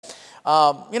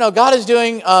God is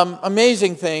doing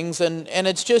amazing things, and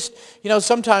it's just,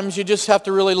 sometimes you just have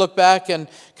to really look back and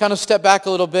kind of step back a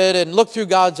little bit and look through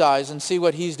God's eyes and see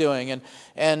what he's doing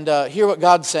and hear what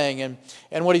God's saying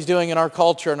and what he's doing in our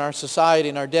culture, in our society,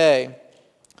 in our day.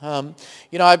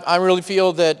 I really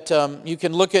feel that you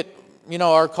can look at,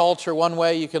 our culture one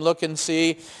way. You can look and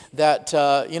see that,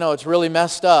 it's really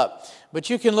messed up. But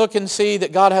you can look and see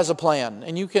that God has a plan,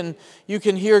 and you can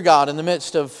hear God in the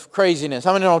midst of craziness.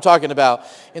 How many know what I'm talking about?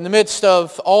 In the midst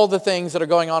of all the things that are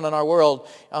going on in our world,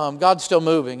 God's still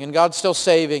moving, and God's still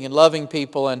saving and loving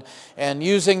people and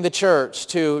using the church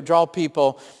to draw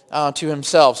people to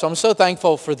himself. So I'm so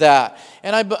thankful for that.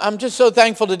 And I'm just so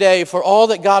thankful today for all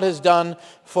that God has done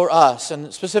for us,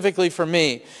 and specifically for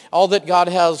me. All that God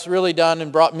has really done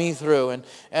and brought me through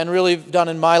and really done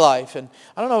in my life. And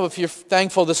I don't know if you're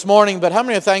thankful this morning, but how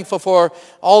many are thankful for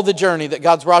all the journey that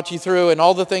God's brought you through and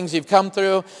all the things you've come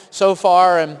through so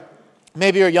far? And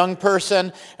maybe you're a young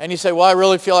person and you say, well, I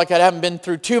really feel like I haven't been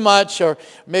through too much, or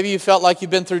maybe you felt like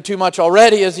you've been through too much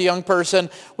already as a young person.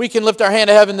 We can lift our hand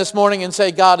to heaven this morning and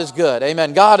say, God is good.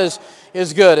 Amen. God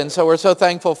is good. And so we're so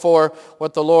thankful for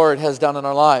what the Lord has done in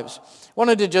our lives. I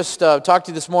wanted to just talk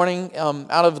to you this morning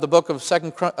out of the book of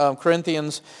 2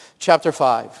 Corinthians chapter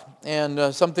 5.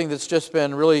 And something that's just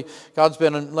been really, God's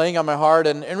been laying on my heart.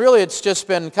 And really it's just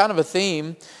been kind of a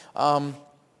theme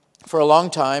for a long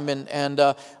time, and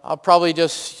I'll probably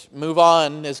just move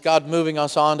on as God moving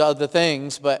us on to other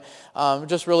things, but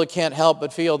just really can't help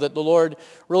but feel that the Lord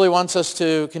really wants us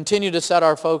to continue to set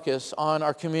our focus on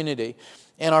our community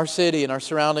and our city and our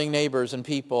surrounding neighbors and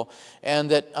people, and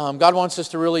that God wants us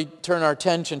to really turn our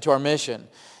attention to our mission.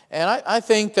 And I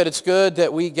think that it's good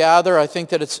that we gather. I think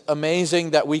that it's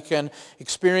amazing that we can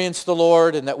experience the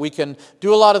Lord and that we can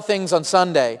do a lot of things on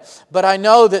Sunday, but I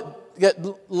know that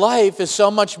life is so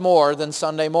much more than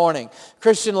Sunday morning.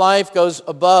 Christian life goes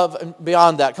above and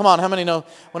beyond that. Come on, how many know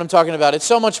what I'm talking about? It's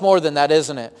so much more than that,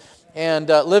 isn't it? And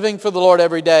living for the Lord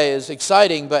every day is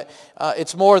exciting, but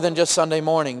it's more than just Sunday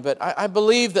morning. But I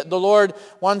believe that the Lord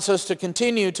wants us to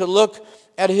continue to look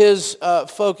at his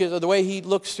focus, or the way he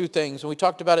looks through things. And we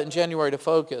talked about it in January, to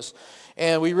focus.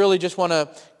 And we really just want to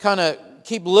kind of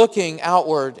keep looking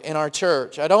outward in our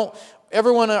church.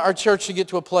 Everyone in our church should get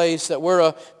to a place that we're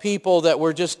a people that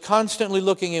we're just constantly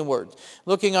looking inward,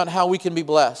 looking on how we can be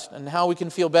blessed and how we can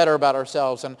feel better about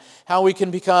ourselves and how we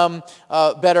can become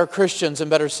better Christians and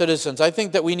better citizens. I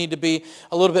think that we need to be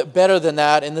a little bit better than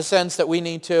that, in the sense that we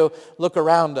need to look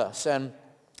around us. And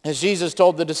as Jesus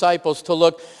told the disciples to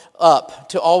look up,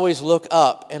 to always look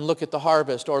up and look at the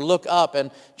harvest, or look up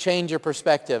and change your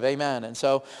perspective. Amen. And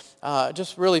so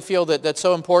just really feel that that's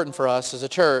so important for us as a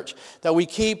church, that we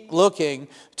keep looking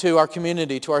to our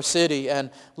community, to our city, and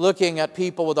looking at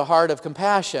people with a heart of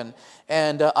compassion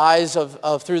and eyes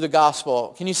of through the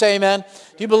gospel. Can you say amen?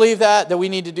 Do you believe that we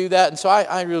need to do that? And so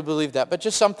I really believe that. But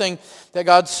just something that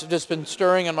God's just been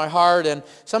stirring in my heart, and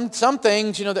some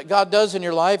things, that God does in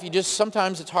your life,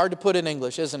 sometimes it's hard to put in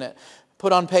English, isn't it?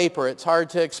 Put on paper. It's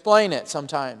hard to explain it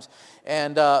sometimes.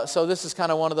 And so this is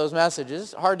kind of one of those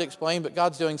messages. Hard to explain, but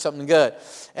God's doing something good.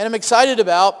 And I'm excited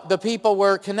about the people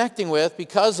we're connecting with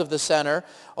because of the center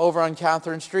over on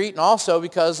Catherine Street, and also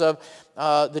because of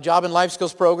the Job and Life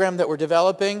Skills program that we're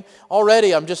developing.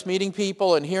 Already I'm just meeting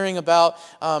people and hearing about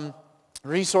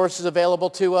resources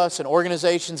available to us, and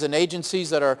organizations and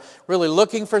agencies that are really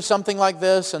looking for something like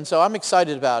this. And so I'm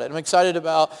excited about it. I'm excited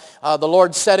about the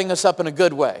Lord setting us up in a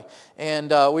good way.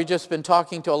 And we've just been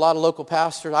talking to a lot of local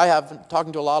pastors. I have been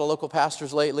talking to a lot of local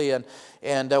pastors lately,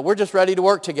 and we're just ready to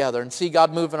work together and see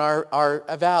God move in our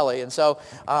valley. And so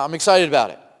I'm excited about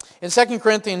it. In 2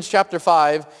 Corinthians chapter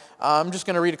 5, I'm just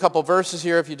going to read a couple verses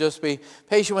here, if you just be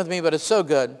patient with me, but it's so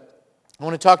good. I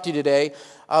want to talk to you today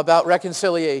about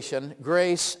reconciliation,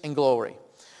 grace, and glory.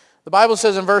 The Bible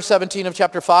says in verse 17 of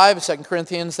chapter 5 of 2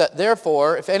 Corinthians that,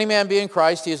 therefore, if any man be in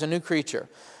Christ, he is a new creature.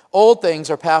 Old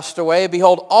things are passed away.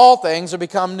 Behold, all things are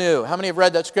become new. How many have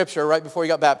read that scripture right before you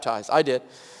got baptized? I did.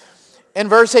 And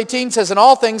verse 18 says, and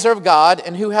all things are of God,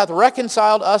 and who hath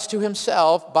reconciled us to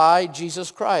himself by Jesus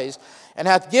Christ, and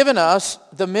hath given us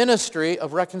the ministry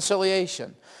of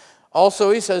reconciliation.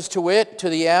 Also, he says, to wit, to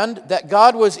the end, that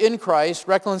God was in Christ,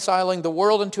 reconciling the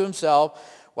world unto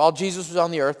himself, while Jesus was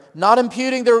on the earth, not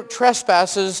imputing their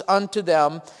trespasses unto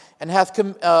them, and hath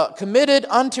committed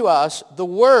unto us the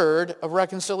word of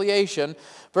reconciliation.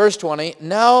 Verse 20,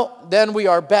 now then we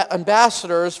are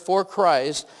ambassadors for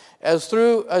Christ, as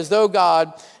though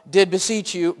God did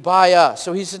beseech you by us.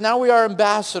 So he says, now we are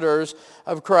ambassadors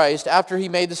of Christ, after he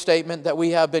made the statement that we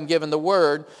have been given the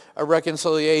word of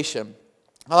reconciliation.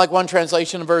 I like one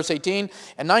translation in verse 18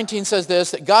 and 19 says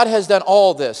this, that God has done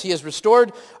all this. He has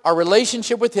restored our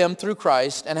relationship with him through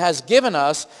Christ and has given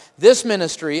us this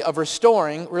ministry of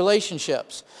restoring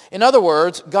relationships. In other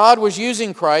words, God was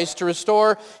using Christ to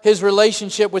restore his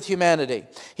relationship with humanity.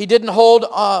 He didn't hold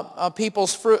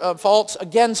people's faults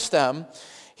against them.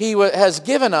 He has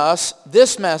given us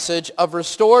this message of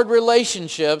restored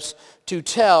relationships to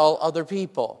tell other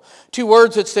people. Two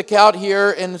words that stick out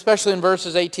here, and especially in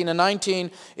verses 18 and 19,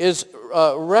 is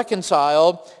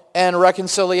reconciled and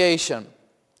reconciliation.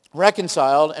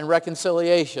 Reconciled and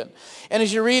reconciliation. And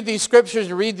as you read these scriptures,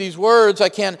 you read these words, I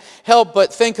can't help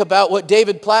but think about what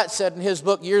David Platt said in his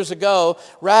book years ago,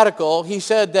 Radical. He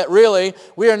said that really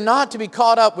we are not to be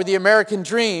caught up with the American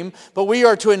dream, but we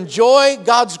are to enjoy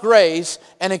God's grace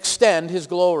and extend his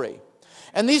glory.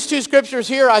 And these two scriptures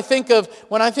here,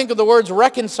 when I think of the words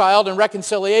reconciled and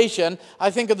reconciliation, I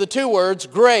think of the two words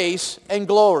grace and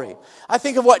glory. I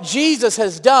think of what Jesus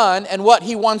has done and what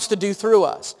he wants to do through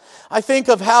us. I think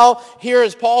of how here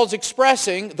as Paul's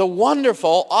expressing the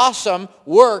wonderful, awesome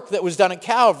work that was done at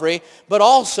Calvary, but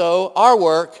also our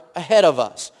work ahead of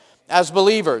us as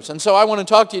believers. And so I want to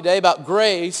talk to you today about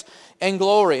grace and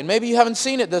glory. And maybe you haven't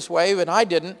seen it this way, and I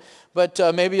didn't. But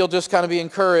maybe you'll just kind of be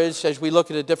encouraged as we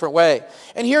look at it a different way.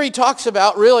 And here he talks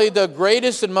about really the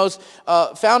greatest and most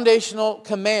foundational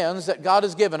commands that God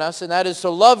has given us, and that is to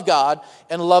love God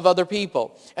and love other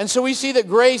people. And so we see that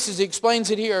grace, as he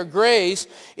explains it here, grace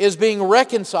is being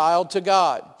reconciled to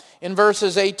God. In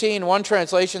verses 18, one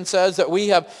translation says that we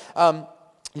have,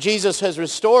 Jesus has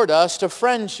restored us to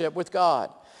friendship with God.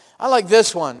 I like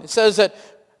this one. It says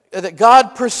that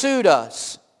God pursued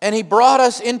us, and he brought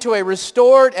us into a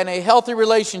restored and a healthy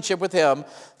relationship with him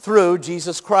through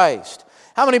Jesus Christ.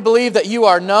 How many believe that you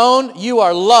are known, you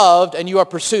are loved, and you are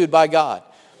pursued by God?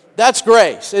 That's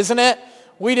grace, isn't it?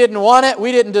 We didn't want it,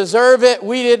 we didn't deserve it,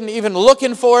 we didn't even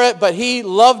looking for it, but he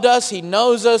loved us, he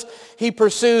knows us, he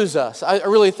pursues us.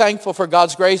 I'm really thankful for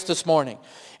God's grace this morning.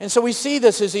 And so we see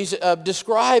this as he's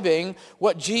describing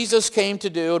what Jesus came to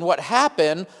do and what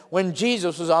happened when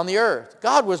Jesus was on the earth.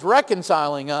 God was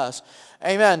reconciling us,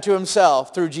 amen, to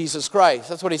himself through Jesus Christ.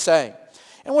 That's what he's saying.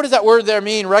 And what does that word there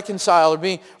mean, reconcile, or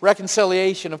mean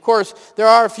reconciliation? Of course, there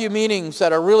are a few meanings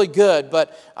that are really good,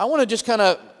 but I want to just kind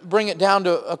of bring it down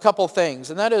to a couple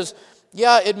things. And that is,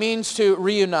 yeah, it means to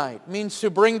reunite. It means to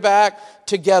bring back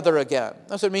together again.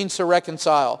 That's what it means to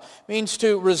reconcile. It means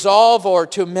to resolve or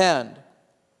to mend.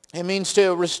 It means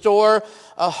to restore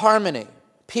harmony,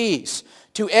 peace,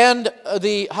 to end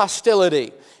the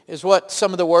hostility is what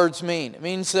some of the words mean. It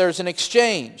means there's an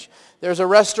exchange. There's a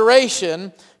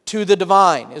restoration to the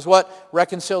divine is what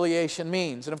reconciliation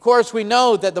means. And of course we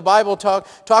know that the Bible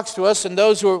talks to us, and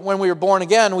those who, when we were born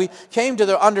again, we came to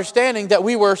the understanding that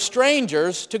we were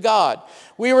strangers to God.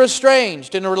 We were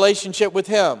estranged in a relationship with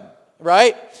him,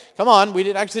 right? Come on, we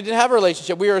didn't have a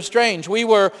relationship. We were estranged. We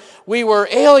were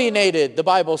alienated, the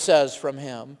Bible says, from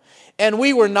him. And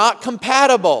we were not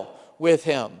compatible with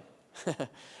him.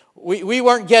 We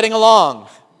weren't getting along.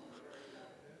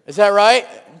 Is that right?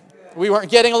 We weren't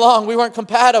getting along. We weren't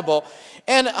compatible.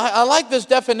 And I like this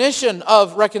definition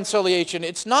of reconciliation.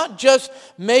 It's not just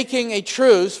making a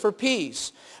truce for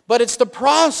peace, but it's the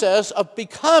process of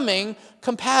becoming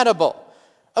compatible,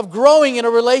 of growing in a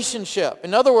relationship.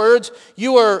 In other words,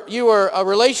 you were a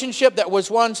relationship that was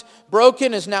once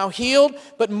broken is now healed.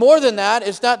 But more than that,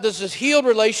 it's not that this healed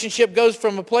relationship goes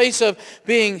from a place of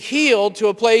being healed to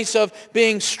a place of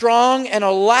being strong and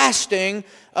a lasting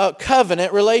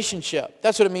covenant relationship.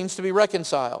 That's what it means to be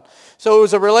reconciled. So it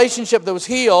was a relationship that was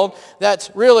healed that's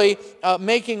really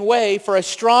making way for a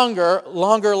stronger,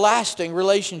 longer lasting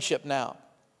relationship now.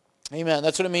 Amen.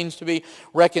 That's what it means to be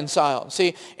reconciled.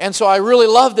 See, and so I really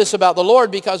love this about the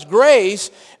Lord, because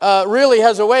grace really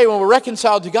has a way when we're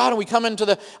reconciled to God and we come into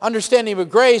the understanding of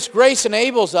grace. Grace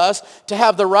enables us to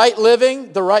have the right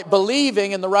living, the right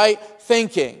believing, and the right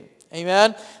thinking.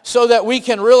 Amen. So that we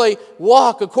can really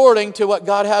walk according to what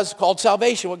God has called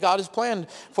salvation, what God has planned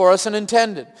for us and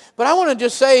intended. But I want to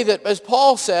just say that, as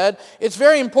Paul said, it's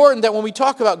very important that when we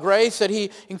talk about grace, that he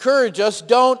encouraged us,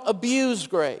 don't abuse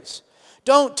grace.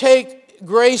 Don't take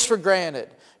grace for granted.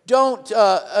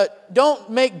 Don't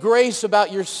make grace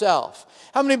about yourself.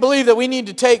 How many believe that we need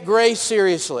to take grace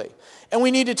seriously? And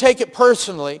we need to take it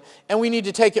personally, and we need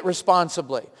to take it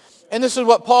responsibly. And this is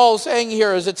what Paul is saying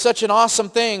here, is it's such an awesome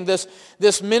thing, this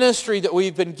ministry that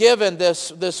we've been given,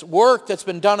 this work that's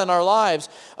been done in our lives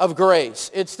of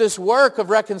grace. It's this work of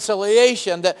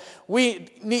reconciliation that we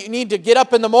need to get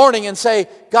up in the morning and say,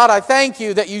 God, I thank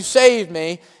you that you saved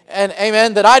me, and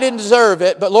amen, that I didn't deserve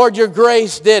it, but Lord, your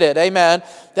grace did it, amen.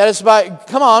 That is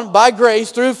by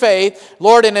grace, through faith,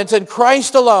 Lord, and it's in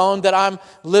Christ alone that I'm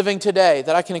living today,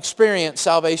 that I can experience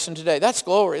salvation today. That's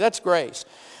glory, that's grace.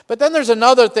 But then there's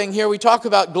another thing here. We talk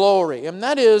about glory, and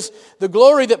that is the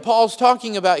glory that Paul's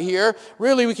talking about here.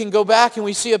 Really, we can go back and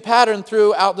we see a pattern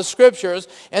throughout the Scriptures,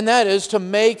 and that is to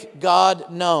make God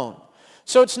known.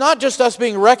 So it's not just us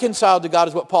being reconciled to God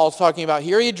is what Paul's talking about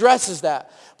here. He addresses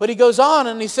that. But he goes on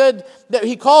and he said that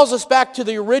he calls us back to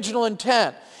the original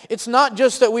intent. It's not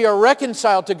just that we are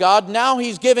reconciled to God. Now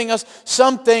he's giving us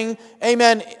something,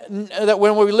 amen, that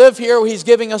when we live here, he's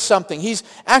giving us something. He's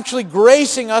actually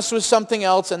gracing us with something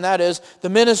else, and that is the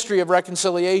ministry of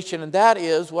reconciliation. And that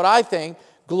is what I think,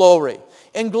 glory.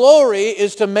 And glory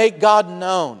is to make God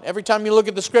known. Every time you look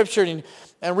at the Scripture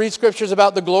and read Scriptures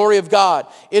about the glory of God,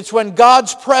 it's when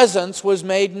God's presence was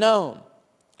made known.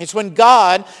 It's when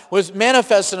God was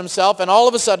manifesting himself, and all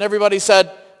of a sudden everybody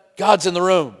said, God's in the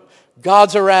room.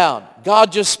 God's around.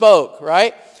 God just spoke,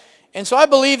 right? And so I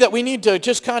believe that we need to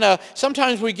just kind of,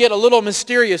 sometimes we get a little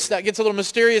mysterious. That gets a little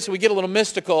mysterious. We get a little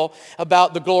mystical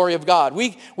about the glory of God.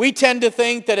 We tend to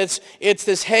think that it's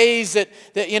this haze that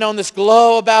and this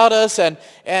glow about us, and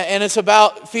it's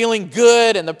about feeling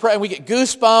good, and we get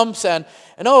goosebumps, and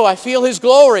oh, I feel his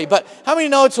glory. But how many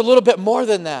know it's a little bit more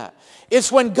than that? It's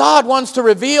when God wants to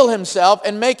reveal himself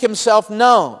and make himself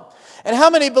known. And how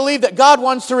many believe that God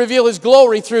wants to reveal his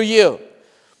glory through you?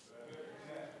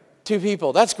 2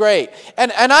 people. That's great.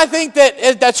 And I think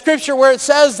that scripture where it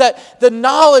says that the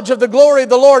knowledge of the glory of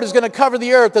the Lord is going to cover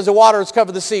the earth as the waters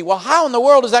cover the sea. Well, how in the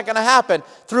world is that going to happen?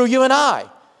 Through you and I.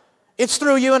 It's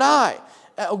through you and I.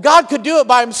 God could do it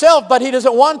by himself, but he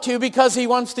doesn't want to because he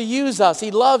wants to use us.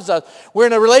 He loves us. We're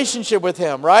in a relationship with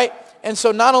him, right? And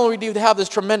so not only do we have this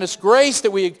tremendous grace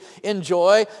that we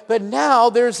enjoy, but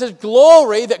now there's this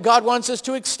glory that God wants us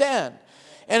to extend.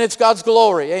 And it's God's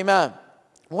glory. Amen.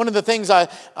 One of the things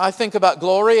I think about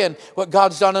glory and what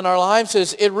God's done in our lives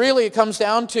is it comes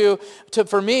down to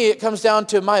for me, it comes down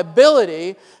to my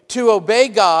ability to obey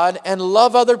God and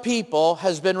love other people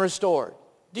has been restored.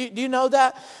 Do you know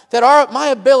that? That my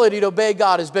ability to obey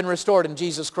God has been restored in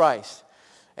Jesus Christ.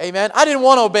 Amen. I didn't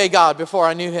want to obey God before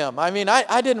I knew him. I mean,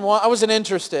 I wasn't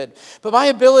interested. But my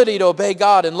ability to obey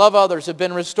God and love others have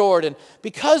been restored. And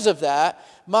because of that,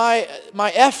 my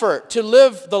effort to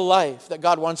live the life that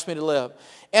God wants me to live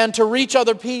and to reach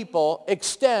other people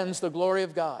extends the glory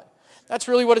of God. That's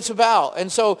really what it's about.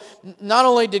 And so not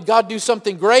only did God do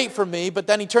something great for me, but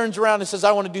then he turns around and says,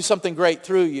 I want to do something great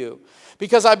through you.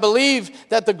 Because I believe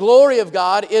that the glory of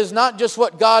God is not just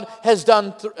what God has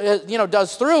done,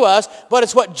 does through us, but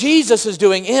it's what Jesus is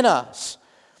doing in us.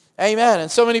 Amen.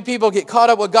 And so many people get caught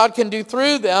up what God can do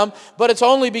through them, but it's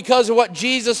only because of what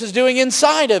Jesus is doing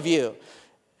inside of you.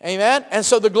 Amen. And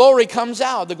so the glory comes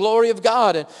out, the glory of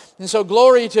God. And so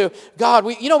glory to God.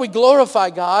 We glorify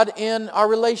God in our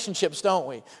relationships, don't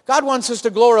we? God wants us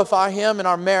to glorify him in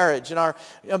our marriage, in our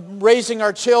raising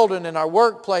our children, in our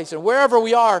workplace, and wherever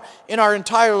we are in our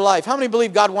entire life. How many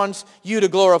believe God wants you to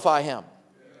glorify him?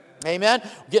 Amen.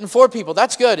 Getting 4 people.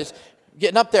 That's good. It's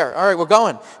getting up there. All right, we're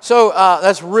going. So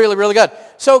that's really, really good.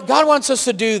 So God wants us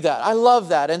to do that. I love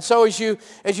that. And so as you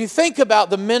think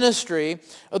about the ministry,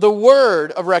 the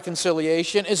word of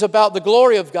reconciliation is about the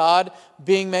glory of God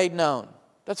being made known.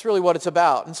 That's really what it's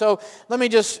about. And so let me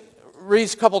just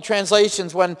read a couple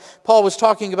translations when Paul was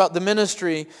talking about the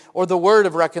ministry or the word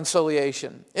of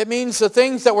reconciliation. It means the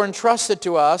things that were entrusted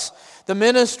to us, the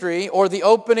ministry or the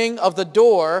opening of the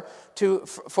door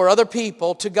for other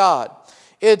people to God.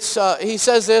 He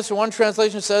says this, one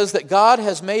translation says that God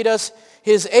has made us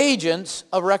his agents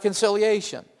of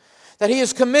reconciliation. That he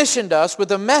has commissioned us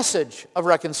with a message of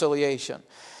reconciliation.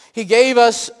 He gave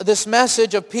us this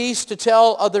message of peace to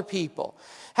tell other people.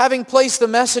 Having placed the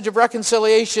message of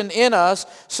reconciliation in us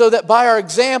so that by our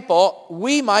example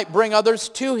we might bring others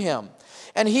to him.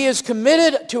 And he has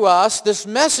committed to us this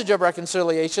message of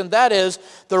reconciliation, that is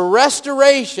the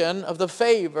restoration of the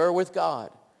favor with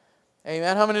God.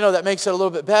 Amen. How many know that makes it a little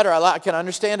bit better? I can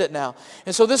understand it now.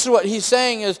 And so this is what he's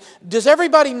saying is, does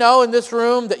everybody know in this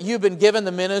room that you've been given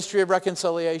the ministry of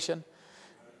reconciliation?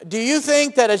 Do you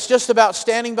think that it's just about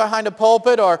standing behind a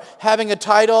pulpit or having a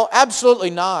title?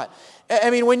 Absolutely not. I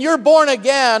mean, when you're born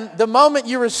again, the moment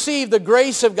you receive the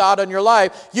grace of God on your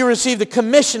life, you receive the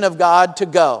commission of God to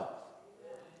go.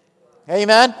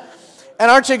 Amen. And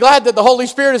aren't you glad that the Holy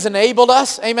Spirit has enabled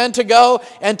us, amen, to go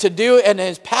and to do, and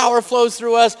His power flows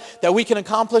through us, that we can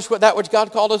accomplish that which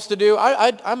God called us to do?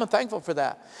 I'm thankful for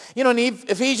that. You know, in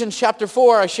Ephesians chapter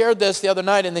 4, I shared this the other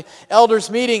night in the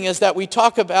elders meeting, is that we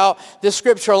talk about this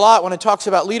scripture a lot when it talks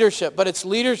about leadership, but it's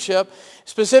leadership,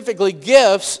 specifically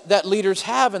gifts that leaders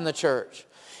have in the church.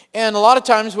 And a lot of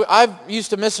times I've used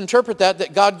to misinterpret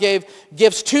that God gave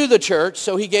gifts to the church.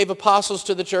 So He gave apostles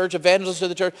to the church, evangelists to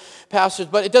the church, pastors.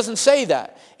 But it doesn't say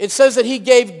that. It says that He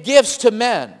gave gifts to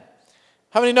men.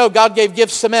 How many know God gave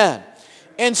gifts to men?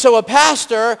 And so a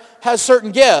pastor has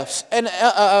certain gifts. And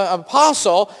an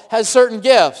apostle has certain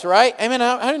gifts, right? I mean,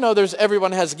 I don't know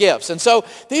everyone has gifts. And so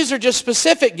these are just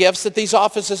specific gifts that these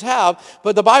offices have.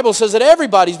 But the Bible says that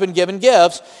everybody's been given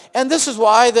gifts. And this is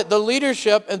why that the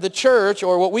leadership of the church,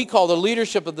 or what we call the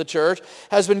leadership of the church,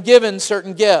 has been given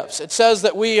certain gifts. It says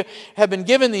that we have been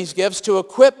given these gifts to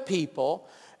equip people,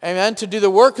 amen, to do the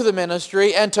work of the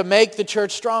ministry and to make the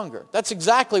church stronger. That's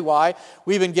exactly why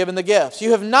we've been given the gifts.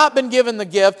 You have not been given the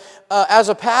gift as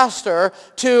a pastor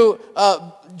to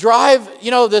drive,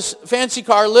 this fancy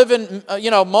car, live in,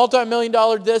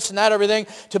 multi-million-dollar this and that, everything,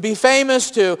 to be famous,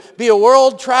 to be a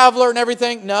world traveler and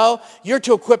everything. No, you're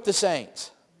to equip the saints.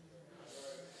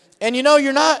 And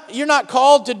you're not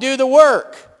called to do the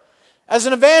work. As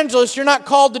an evangelist, you're not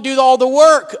called to do all the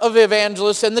work of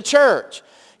evangelists in the church.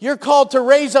 You're called to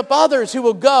raise up others who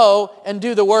will go and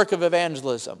do the work of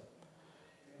evangelism.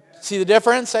 See the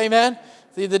difference? Amen?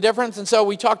 See the difference? And so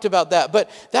we talked about that.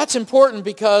 But that's important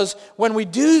because when we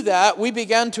do that, we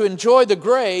begin to enjoy the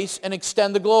grace and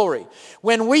extend the glory.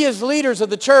 When we as leaders of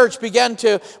the church begin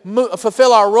to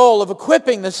fulfill our role of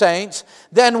equipping the saints,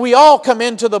 then we all come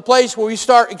into the place where we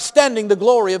start extending the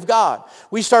glory of God.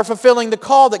 We start fulfilling the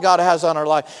call that God has on our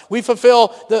life. We fulfill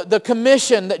the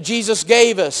commission that Jesus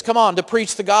gave us, come on, to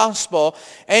preach the gospel.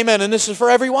 Amen. And this is for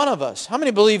every one of us. How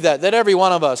many believe that? That every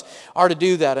one of us are to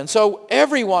do that. And so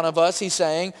every one of us, he's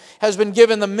saying, has been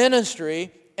given the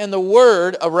ministry and the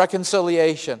word of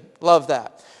reconciliation. Love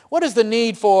that. What is the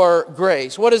need for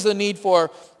grace? What is the need for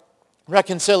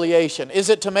reconciliation? Is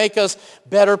it to make us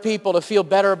better people, to feel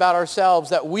better about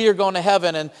ourselves, that we are going to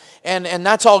heaven and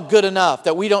that's all good enough,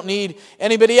 that we don't need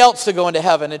anybody else to go into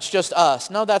heaven, it's just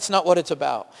us? No, that's not what it's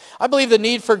about. I believe the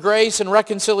need for grace and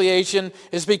reconciliation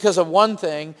is because of one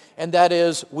thing, and that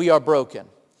is we are broken.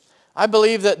 I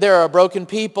believe that there are broken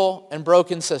people and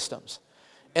broken systems.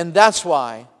 And that's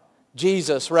why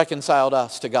Jesus reconciled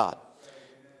us to God.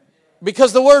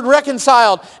 Because the word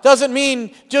reconciled doesn't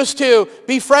mean just to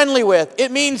be friendly with.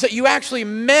 It means that you actually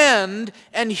mend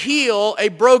and heal a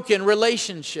broken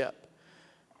relationship.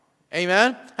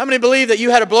 Amen? How many believe that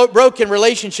you had a broken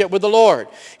relationship with the Lord?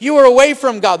 You were away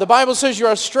from God. The Bible says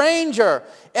you're a stranger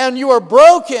and you are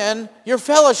broken. Your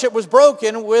fellowship was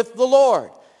broken with the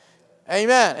Lord.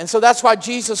 Amen. And so that's why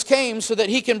Jesus came, so that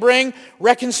He can bring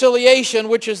reconciliation,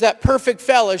 which is that perfect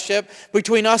fellowship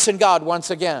between us and God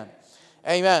once again.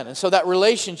 Amen. And so that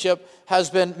relationship has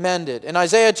been mended. In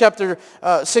Isaiah chapter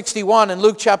 61 and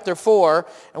Luke chapter 4,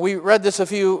 and we read this a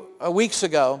few weeks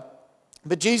ago,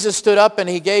 but Jesus stood up and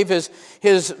He gave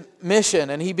his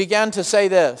mission, and He began to say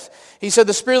this. He said,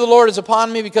 "The Spirit of the Lord is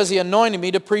upon me because He anointed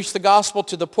me to preach the gospel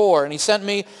to the poor, and He sent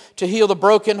me to heal the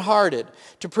brokenhearted,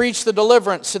 to preach the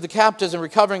deliverance to the captives and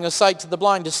recovering of sight to the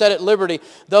blind, to set at liberty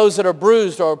those that are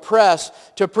bruised or oppressed,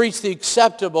 to preach the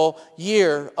acceptable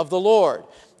year of the Lord."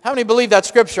 How many believe that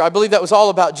scripture? I believe that was all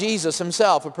about Jesus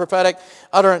Himself, a prophetic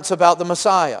utterance about the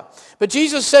Messiah. But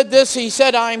Jesus said this, He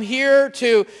said, "I'm here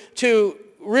to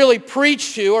really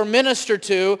preach to or minister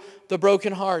to the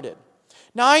brokenhearted."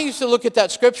 Now, I used to look at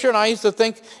that scripture and I used to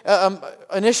think,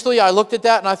 initially I looked at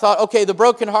that and I thought, okay, the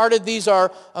brokenhearted, these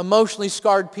are emotionally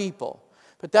scarred people.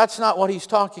 But that's not what He's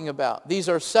talking about. These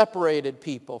are separated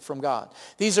people from God.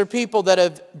 These are people that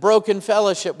have broken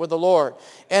fellowship with the Lord.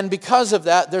 And because of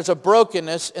that, there's a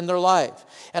brokenness in their life.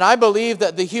 And I believe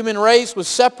that the human race was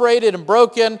separated and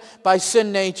broken by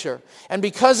sin nature. And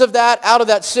because of that, out of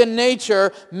that sin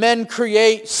nature, men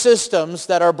create systems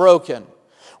that are broken.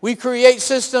 We create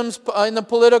systems in the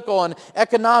political and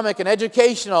economic and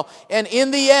educational. And in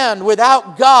the end,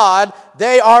 without God,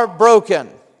 they are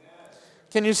broken.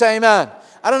 Can you say amen?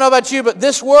 I don't know about you, but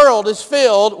this world is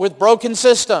filled with broken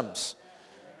systems.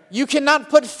 You cannot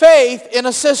put faith in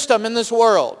a system in this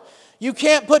world. You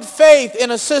can't put faith in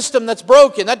a system that's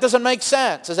broken. That doesn't make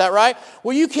sense. Is that right?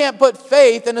 Well, you can't put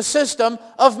faith in a system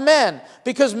of men,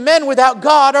 because men without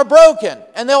God are broken,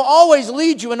 and they'll always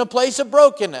lead you in a place of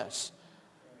brokenness.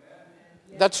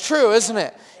 That's true, isn't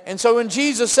it? And so when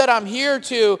Jesus said, "I'm here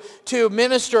to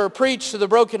minister or preach to the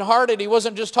brokenhearted," He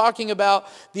wasn't just talking about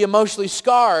the emotionally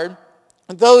scarred.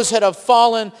 those that have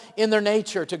fallen in their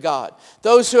nature to God,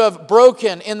 those who have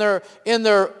broken in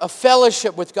their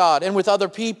fellowship with God and with other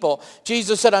people.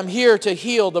 Jesus said, I'm here to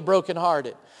heal the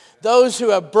brokenhearted. Those who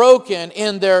have broken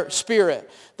in their spirit,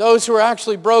 those who are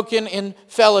actually broken in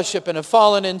fellowship and have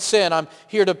fallen in sin, I'm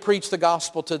here to preach the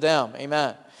gospel to them.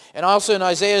 Amen. And also in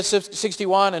Isaiah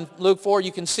 61 and Luke 4,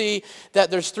 you can see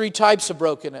that there's 3 types of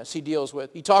brokenness he deals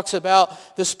with. He talks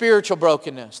about the spiritual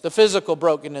brokenness, the physical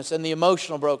brokenness, and the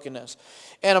emotional brokenness.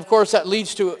 And of course that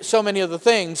leads to so many other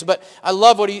things. But I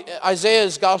love what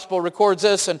Isaiah's gospel records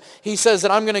this, and he says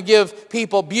that I'm going to give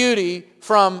people beauty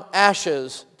from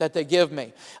ashes that they give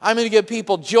me. I'm going to give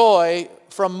people joy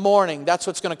from mourning. That's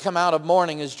what's going to come out of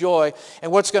mourning is joy.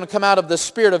 And what's going to come out of the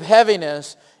spirit of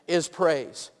heaviness is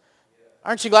praise.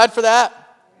 Aren't you glad for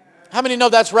that? How many know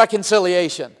that's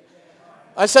reconciliation?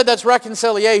 I said that's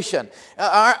reconciliation.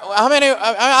 How many?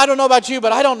 I don't know about you,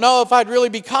 but I don't know if I'd really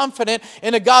be confident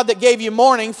in a God that gave you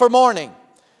mourning for mourning.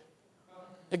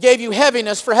 That gave you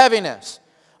heaviness for heaviness.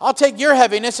 I'll take your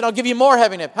heaviness and I'll give you more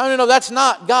heaviness. How many know that's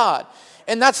not God?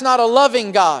 And that's not a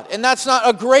loving God. And that's not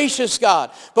a gracious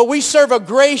God. But we serve a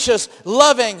gracious,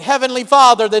 loving, heavenly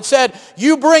Father that said,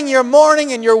 you bring your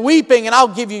mourning and your weeping and I'll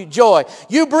give you joy.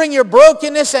 You bring your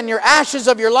brokenness and your ashes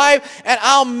of your life and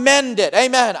I'll mend it.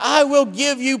 Amen. I will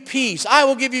give you peace. I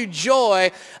will give you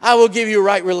joy. I will give you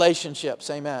right relationships.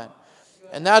 Amen.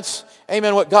 And that's,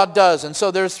 amen, what God does. And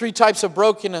so there's 3 types of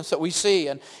brokenness that we see.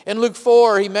 And in Luke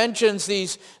 4, he mentions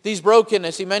these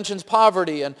brokenness. He mentions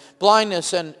poverty and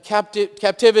blindness and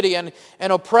captivity and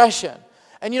oppression.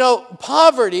 And you know,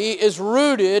 poverty is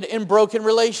rooted in broken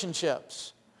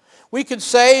relationships. We could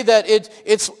say that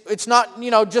it's not,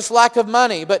 you know, just lack of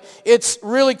money, but it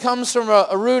really comes from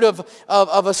a root of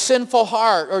a sinful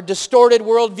heart or distorted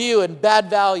worldview and bad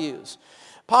values.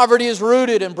 Poverty is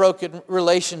rooted in broken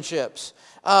relationships.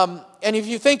 And if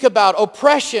you think about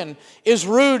oppression is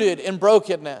rooted in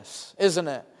brokenness, isn't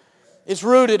it? It's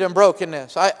rooted in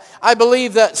brokenness. I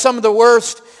believe that some of the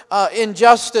worst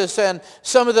injustice and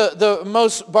some of the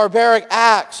most barbaric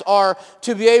acts are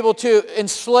to be able to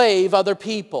enslave other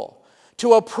people,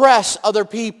 to oppress other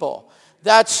people.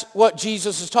 That's what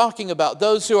Jesus is talking about.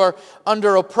 Those who are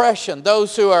under oppression,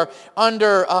 those who are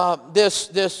under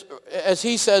this, as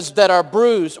he says, that are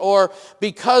bruised or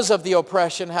because of the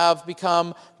oppression have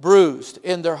become bruised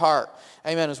in their heart.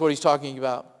 Amen, is what he's talking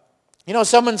about. You know,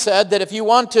 someone said that if you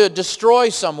want to destroy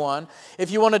someone, if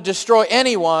you want to destroy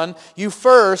anyone, you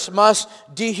first must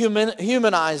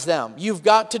dehumanize them. You've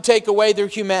got to take away their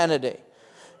humanity.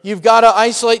 You've got to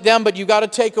isolate them, but you've got to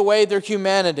take away their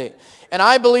humanity. And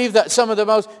I believe that some of the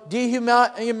most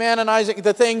dehumanizing,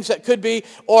 the things that could be,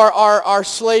 are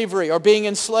slavery, or being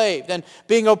enslaved and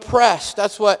being oppressed.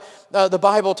 That's what the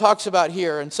Bible talks about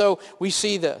here. And so we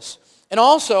see this. And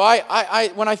also,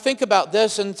 when I think about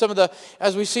this and some of the,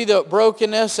 as we see the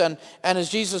brokenness and as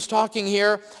Jesus talking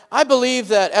here, I believe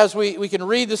that as we can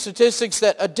read the statistics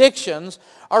that addictions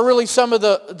are really some of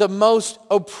the most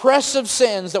oppressive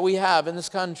sins that we have in this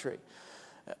country.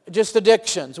 Just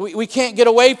addictions. We can't get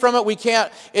away from it. We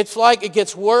can't. It's like it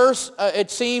gets worse. It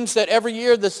seems that every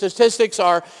year the statistics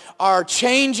are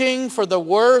changing for the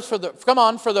worse,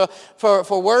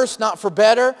 for worse, not for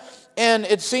better. And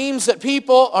it seems that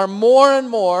people are more and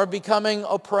more becoming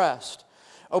oppressed.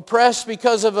 Oppressed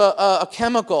because of a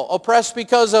chemical. Oppressed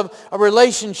because of a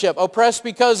relationship. Oppressed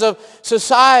because of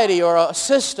society or a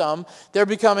system. They're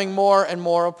becoming more and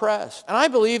more oppressed. And I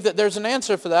believe that there's an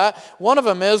answer for that. One of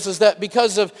them is that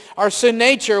because of our sin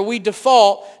nature, we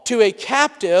default to a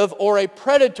captive or a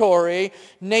predatory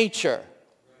nature.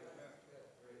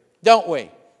 Don't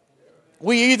we?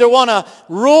 We either want to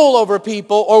rule over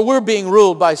people or we're being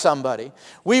ruled by somebody.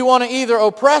 We want to either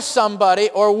oppress somebody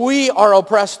or we are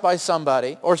oppressed by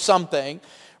somebody or something,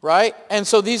 right? And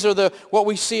so these are what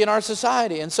we see in our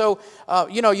society. And so,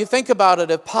 you think about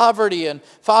it, if poverty and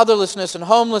fatherlessness and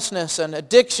homelessness and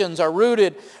addictions are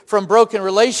rooted from broken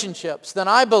relationships, then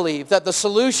I believe that the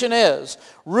solution is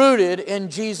rooted in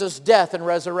Jesus' death and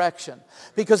resurrection.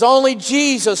 Because only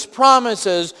Jesus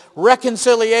promises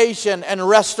reconciliation and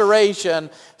restoration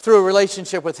through a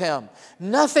relationship with Him.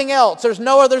 Nothing else. There's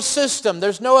no other system.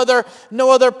 There's no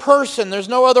other person. There's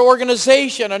no other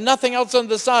organization or nothing else under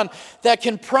the sun that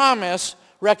can promise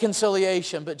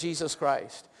reconciliation but Jesus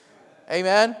Christ.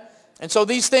 Amen? And so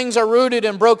these things are rooted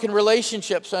in broken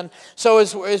relationships. And so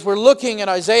as we're looking at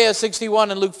Isaiah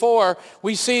 61 and Luke 4,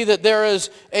 we see that there is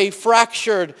a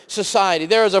fractured society.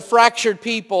 There is a fractured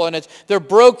people, and they're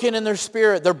broken in their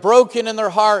spirit. They're broken in their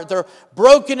heart. They're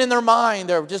broken in their mind.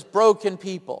 They're just broken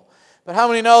people. But how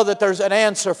many know that there's an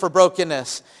answer for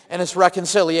brokenness, and it's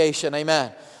reconciliation?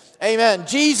 Amen. Amen.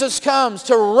 Jesus comes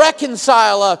to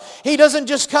reconcile us. He doesn't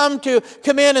just come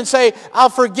in and say, I'll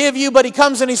forgive you, but he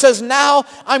comes and he says, now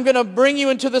I'm going to bring you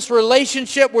into this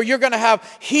relationship where you're going to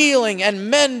have healing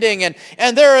and mending, and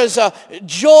there is a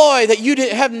joy that you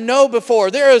haven't known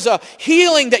before. There is a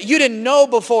healing that you didn't know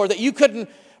before, that you couldn't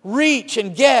reach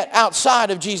and get outside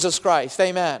of Jesus Christ.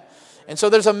 Amen. And so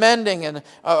there's a mending and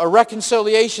a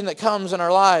reconciliation that comes in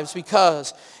our lives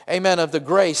because, amen, of the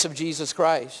grace of Jesus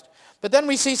Christ. But then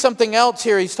we see something else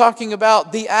here. He's talking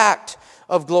about the act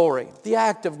of glory. The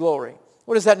act of glory.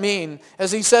 What does that mean?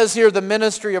 As he says here, the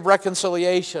ministry of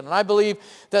reconciliation. And I believe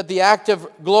that the act of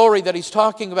glory that he's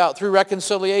talking about through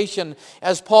reconciliation,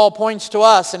 as Paul points to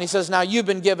us, and he says, now you've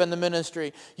been given the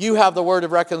ministry. You have the word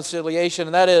of reconciliation,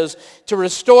 and that is to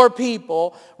restore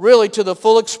people really to the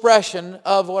full expression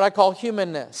of what I call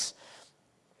humanness.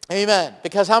 Amen.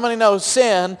 Because how many know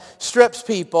sin strips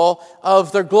people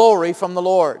of their glory from the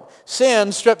Lord?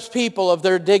 Sin strips people of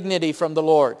their dignity from the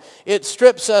Lord. It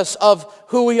strips us of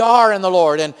who we are in the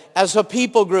Lord. And as a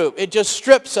people group, it just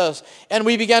strips us. And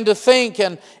we begin to think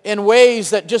in ways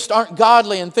that just aren't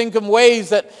godly, and think in ways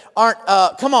that aren't,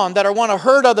 that want to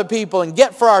hurt other people and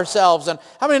get for ourselves. And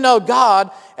how many know God,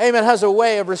 amen, has a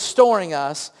way of restoring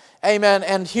us? Amen,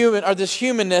 and this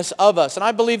humanness of us. And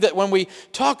I believe that when we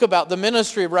talk about the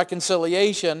ministry of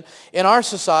reconciliation in our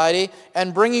society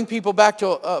and bringing people back to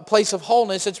a place of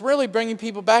wholeness, it's really bringing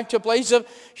people back to a place of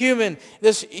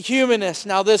this humanness,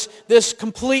 now this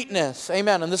completeness.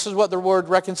 Amen, and this is what the word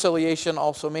reconciliation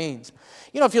also means.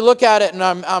 You know, if you look at it, and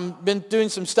I've been doing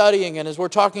some studying, and as we're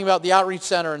talking about the outreach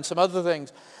center and some other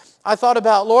things, I thought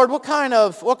about, Lord, what kind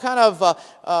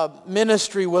of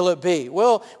ministry will it be?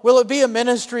 Will it be a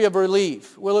ministry of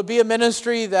relief? Will it be a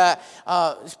ministry that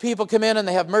people come in and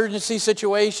they have emergency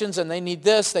situations and they need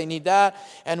this, they need that,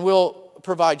 and we'll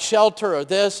provide shelter or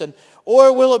this,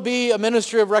 or will it be a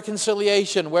ministry of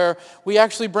reconciliation where we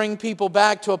actually bring people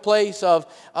back to a place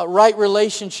of right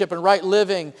relationship and right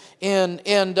living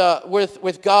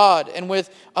with God and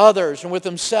with others and with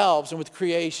themselves and with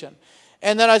creation?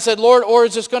 And then I said, Lord, or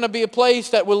is this going to be a place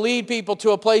that will lead people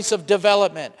to a place of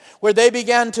development where they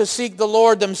began to seek the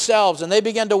Lord themselves and they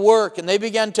began to work and they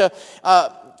began to,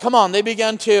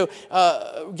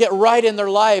 get right in their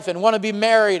life and want to be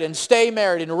married and stay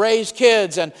married and raise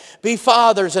kids and be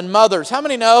fathers and mothers. How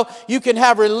many know you can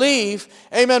have relief,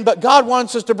 amen, but God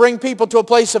wants us to bring people to a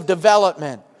place of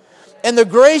development. And the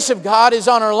grace of God is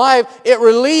on our life. It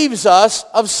relieves us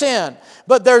of sin.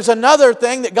 But there's another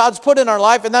thing that God's put in our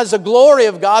life, and that's the glory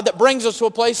of God that brings us to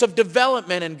a place of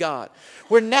development in God.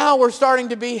 Where now we're starting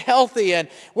to be healthy and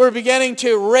we're beginning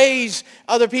to raise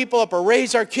other people up or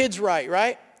raise our kids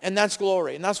right? And that's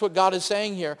glory. And that's what God is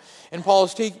saying here. And Paul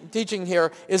is teaching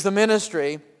here is the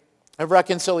ministry of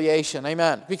reconciliation.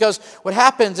 Amen. Because what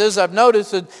happens is, I've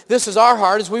noticed that this is our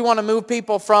heart, is we want to move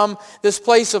people from this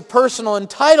place of personal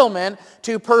entitlement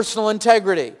to personal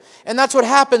integrity. And that's what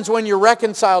happens when you're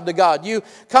reconciled to God. You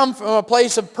come from a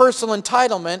place of personal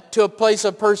entitlement to a place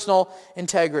of personal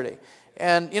integrity.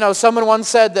 And, someone once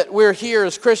said that we're here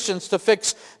as Christians to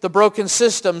fix the broken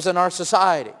systems in our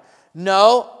society.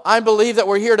 No, I believe that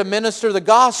we're here to minister the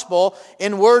gospel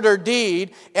in word or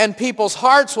deed, and people's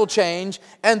hearts will change,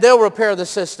 and they'll repair the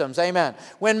systems. Amen.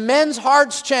 When men's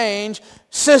hearts change,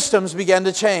 systems begin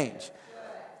to change.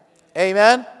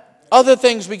 Amen. Other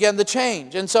things begin to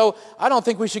change. And so I don't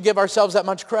think we should give ourselves that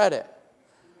much credit.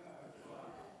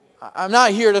 I'm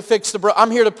not here to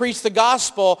I'm here to preach the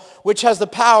gospel, which has the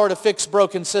power to fix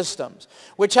broken systems,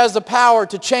 which has the power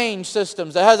to change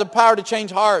systems, that has the power to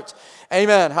change hearts.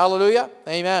 Amen. Hallelujah.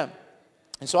 Amen.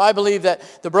 And so I believe that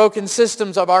the broken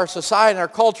systems of our society and our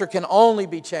culture can only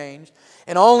be changed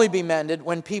and only be mended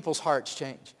when people's hearts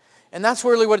change. And that's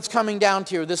really what it's coming down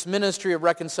to, this ministry of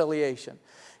reconciliation.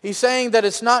 He's saying that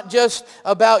it's not just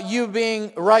about you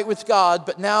being right with God,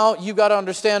 but now you've got to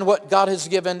understand what God has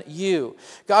given you.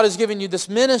 God has given you this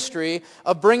ministry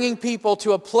of bringing people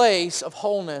to a place of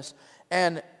wholeness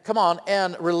and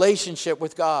relationship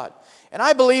with God. And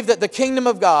I believe that the kingdom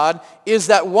of God is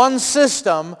that one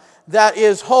system that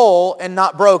is whole and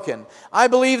not broken. I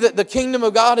believe that the kingdom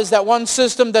of God is that one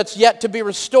system that's yet to be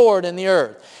restored in the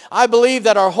earth. I believe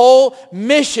that our whole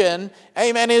mission,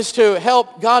 amen, is to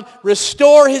help God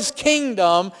restore His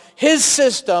kingdom, His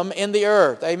system in the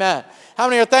earth. Amen. How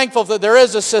many are thankful that there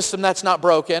is a system that's not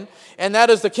broken, and that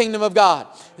is the kingdom of God?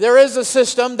 There is a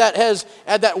system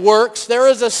that works. There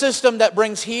is a system that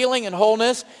brings healing and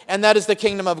wholeness, and that is the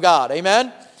kingdom of God.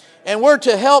 Amen. And we're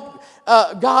to help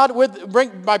God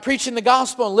by preaching the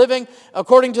gospel and living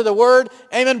according to the word.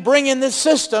 Amen. Bring in this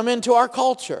system into our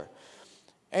culture.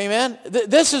 Amen.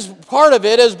 This is part of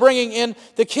it, is bringing in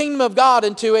the kingdom of God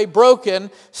into a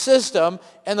broken system.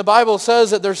 And the Bible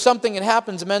says that there's something that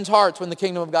happens in men's hearts when the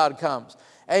kingdom of God comes.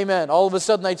 Amen. All of a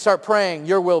sudden they'd start praying,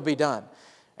 your will be done.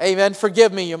 Amen.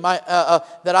 Forgive me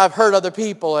that I've hurt other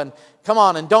people, and come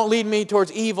on, and don't lead me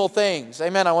towards evil things.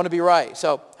 Amen. I want to be right.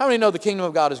 So how many know the kingdom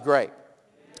of God is great?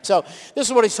 So this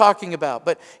is what he's talking about.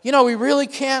 But, we really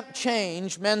can't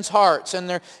change men's hearts, and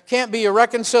there can't be a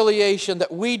reconciliation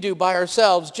that we do by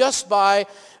ourselves just by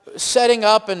setting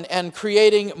up and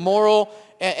creating moral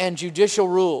and judicial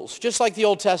rules, just like the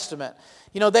Old Testament.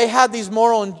 They had these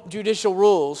moral and judicial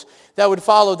rules that would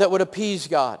follow, that would appease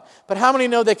God. But how many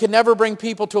know they could never bring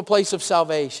people to a place of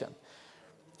salvation?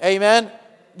 Amen?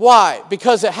 Why?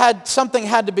 Because something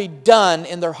had to be done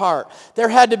in their heart. There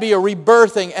had to be a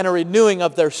rebirthing and a renewing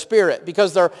of their spirit,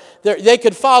 because they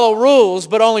could follow rules,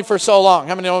 but only for so long.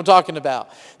 How many know what I'm talking about?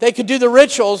 They could do the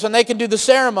rituals and they could do the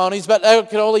ceremonies, but they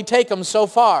could only take them so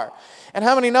far. And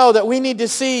how many know that we need to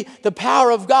see the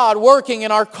power of God working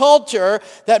in our culture,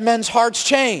 that men's hearts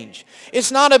change?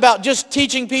 It's not about just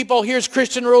teaching people, here's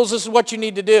Christian rules, this is what you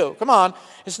need to do. Come on.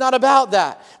 It's not about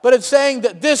that. But it's saying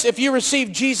that if you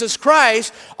receive Jesus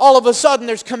Christ, all of a sudden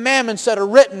there's commandments that are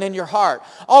written in your heart.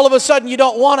 All of a sudden you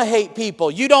don't want to hate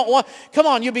people. You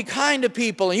be kind to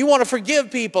people, and you want to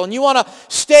forgive people, and you want to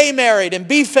stay married and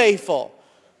be faithful.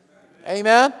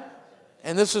 Amen?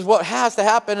 And this is what has to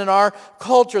happen in our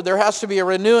culture. There has to be a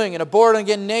renewing and a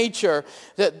born-again nature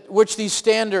which these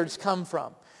standards come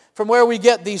from. From where we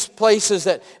get these places,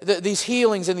 these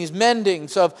healings and these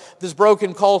mendings of this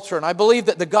broken culture. And I believe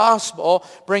that the gospel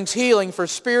brings healing for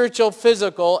spiritual,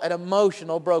 physical, and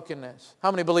emotional brokenness. How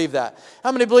many believe that?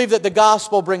 How many believe that the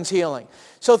gospel brings healing?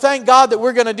 So thank God that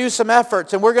we're going to do some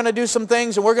efforts, and we're going to do some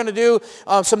things, and we're going to do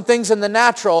some things in the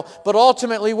natural. But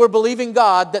ultimately, we're believing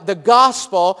God that the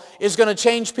gospel is going to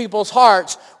change people's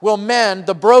hearts, will mend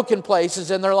the broken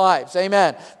places in their lives.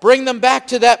 Amen. Bring them back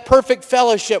to that perfect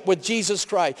fellowship with Jesus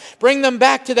Christ. Bring them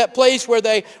back to that place where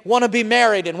they want to be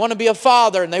married and want to be a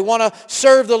father, and they want to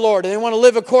serve the Lord, and they want to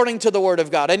live according to the Word of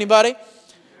God. Anybody?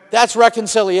 That's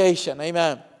reconciliation.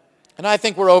 Amen. And I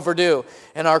think we're overdue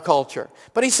in our culture.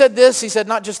 But he said this, he said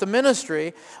not just the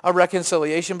ministry of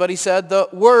reconciliation, but he said the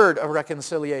word of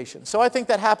reconciliation. So I think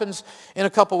that happens in a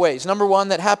couple ways. Number one,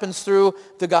 that happens through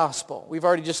the gospel. We've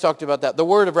already just talked about that, the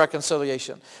word of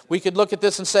reconciliation. We could look at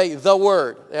this and say the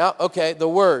word. Yeah, okay, the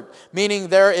word. Meaning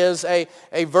there is a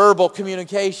verbal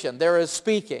communication. There is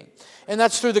speaking. And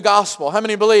that's through the gospel. How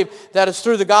many believe that it's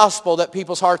through the gospel that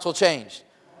people's hearts will change?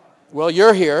 Well,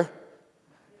 you're here.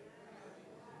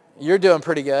 You're doing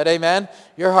pretty good. Amen.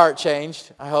 Your heart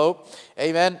changed, I hope.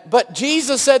 Amen. But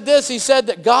Jesus said this. He said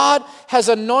that God has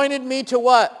anointed me to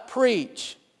what?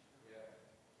 Preach.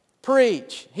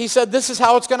 Preach. He said this is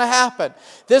how it's going to happen.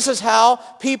 This is how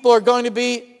people are going to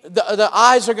be, the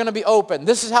eyes are going to be open.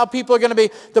 This is how people are going to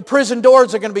be, the prison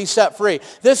doors are going to be set free.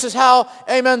 This is how,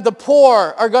 amen, the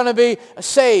poor are going to be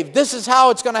saved. This is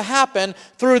how it's going to happen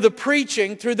through the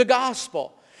preaching, through the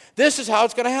gospel. This is how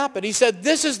it's going to happen. He said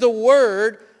this is the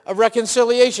word of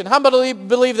reconciliation. How many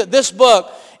believe that this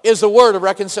book is the word of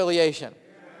reconciliation?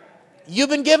 You've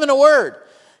been given a word.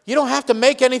 You don't have to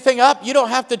make anything up. You don't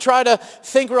have to try to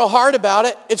think real hard about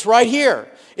it. It's right here.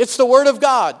 It's the word of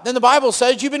God. Then the Bible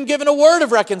says you've been given a word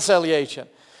of reconciliation.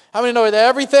 How many know that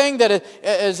everything that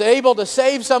is able to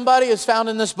save somebody is found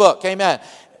in this book? Amen.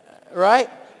 Right?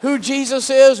 Who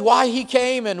Jesus is, why he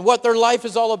came, and what their life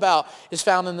is all about is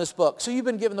found in this book. So you've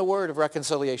been given the word of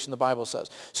reconciliation, the Bible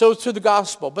says. So it's through the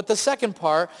gospel. But the second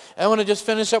part, I want to just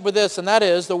finish up with this, and that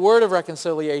is the word of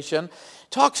reconciliation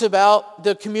talks about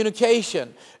the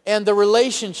communication and the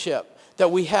relationship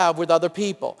that we have with other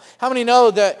people. How many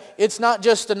know that it's not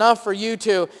just enough for you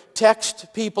to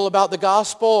text people about the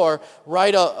gospel or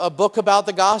write a book about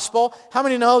the gospel? How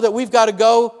many know that we've got to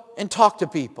go and talk to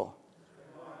people?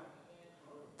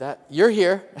 That you're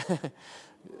here.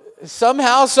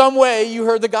 Somehow, some way, you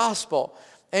heard the gospel.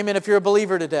 Amen, if you're a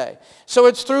believer today. So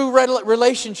it's through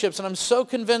relationships, and I'm so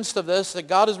convinced of this that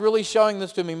God is really showing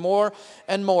this to me more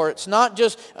and more. It's not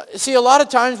just, see, a lot of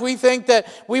times we think that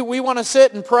we want to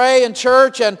sit and pray in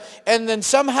church, and then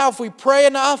somehow if we pray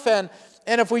enough and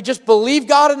if we just believe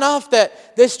God enough,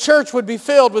 that this church would be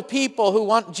filled with people who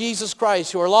want Jesus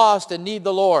Christ, who are lost and need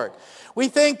the Lord. We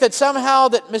think that somehow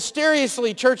that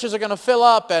mysteriously churches are going to fill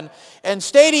up and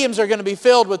stadiums are going to be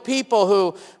filled with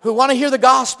people who want to hear the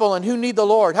gospel and who need the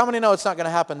Lord. How many know it's not going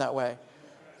to happen that way?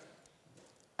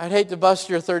 I'd hate to bust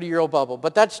your 30-year-old bubble,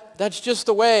 but that's just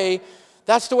the way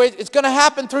That's the way it's going to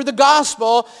happen through the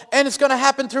gospel, and it's going to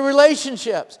happen through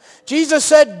relationships. Jesus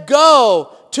said,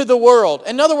 go to the world.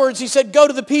 In other words, he said, go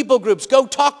to the people groups. Go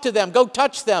talk to them. Go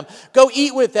touch them. Go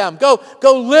eat with them. Go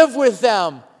live with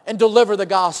them and deliver the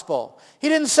gospel. He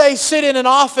didn't say sit in an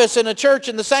office in a church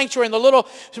in the sanctuary in the little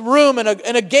room in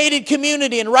a gated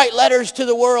community and write letters to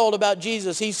the world about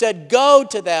Jesus. He said go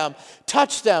to them,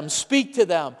 touch them, speak to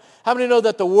them. How many know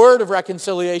that the word of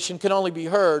reconciliation can only be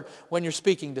heard when you're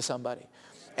speaking to somebody?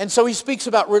 And so he speaks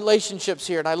about relationships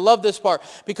here. And I love this part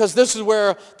because this is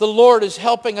where the Lord is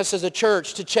helping us as a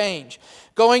church to change.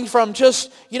 Going from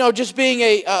just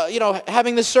being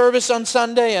having the service on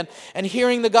Sunday and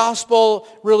hearing the gospel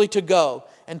really to go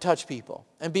and touch people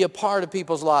and be a part of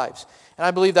people's lives. And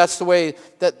I believe that's the way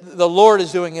that the Lord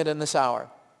is doing it in this hour.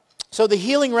 So the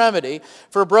healing remedy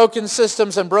for broken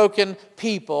systems and broken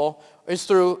people is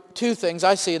through two things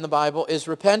I see in the Bible, is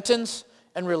repentance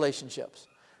and relationships.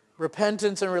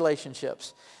 Repentance and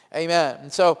relationships. Amen.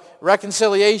 And so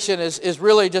reconciliation is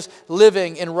really just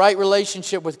living in right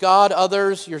relationship with God,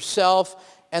 others,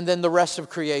 yourself, and then the rest of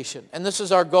creation. And this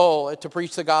is our goal, to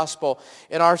preach the gospel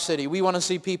in our city. We want to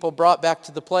see people brought back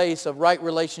to the place of right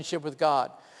relationship with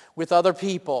God, with other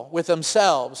people, with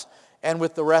themselves, and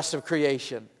with the rest of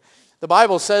creation. The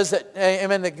Bible says that,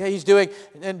 amen,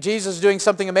 that Jesus is doing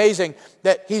something amazing,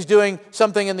 that he's doing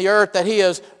something in the earth, that he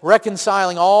is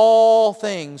reconciling all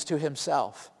things to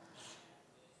himself.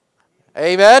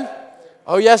 Amen?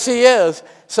 Oh, yes, he is.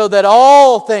 So that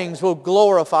all things will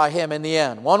glorify him in the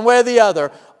end. One way or the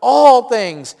other, all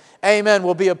things, amen,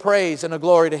 will be a praise and a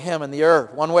glory to him in the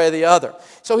earth, one way or the other.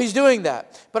 So he's doing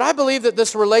that. But I believe that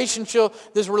this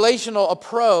relational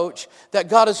approach that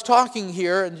God is talking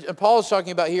here, and Paul is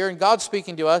talking about here, and God's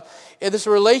speaking to us, is this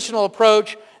relational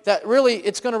approach that really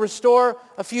it's going to restore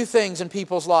a few things in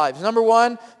people's lives. Number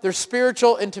one, their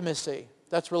spiritual intimacy.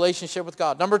 That's relationship with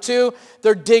God. Number two,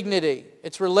 their dignity.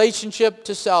 It's relationship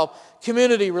to self.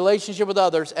 Community, relationship with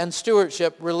others. And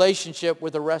stewardship, relationship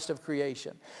with the rest of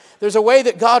creation. There's a way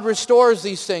that God restores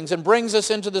these things and brings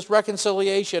us into this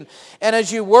reconciliation. And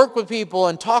as you work with people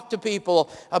and talk to people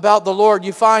about the Lord,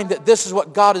 you find that this is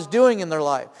what God is doing in their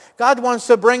life. God wants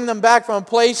to bring them back from a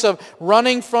place of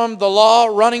running from the law,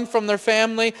 running from their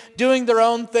family, doing their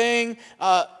own thing,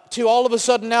 to all of a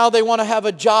sudden now they want to have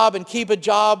a job and keep a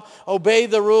job, obey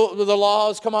the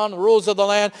laws, the rules of the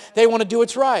land. They want to do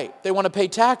what's right. They want to pay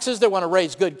taxes. They want to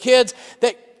raise good kids.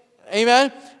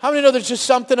 Amen? How many know there's just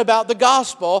something about the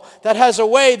gospel that has a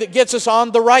way that gets us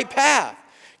on the right path,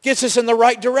 gets us in the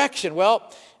right direction?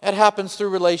 Well, it happens through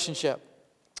relationship.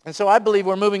 And so I believe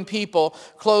we're moving people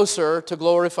closer to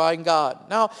glorifying God.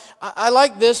 Now, I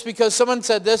like this because someone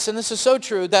said this, and this is so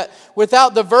true, that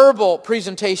without the verbal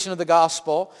presentation of the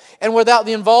gospel and without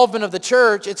the involvement of the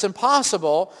church, it's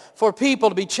impossible for people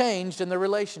to be changed in their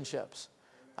relationships.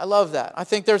 I love that. I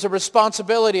think there's a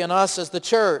responsibility on us as the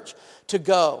church to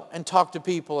go and talk to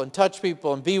people and touch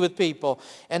people and be with people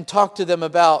and talk to them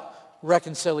about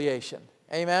reconciliation.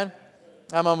 Amen?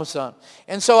 I'm almost done.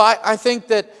 And so I think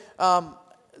that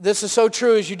this is so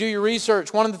true as you do your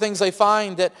research. One of the things they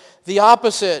find that the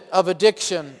opposite of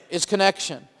addiction is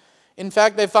connection. In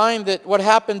fact, they find that what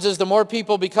happens is the more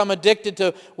people become addicted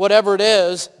to whatever it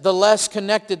is, the less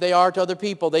connected they are to other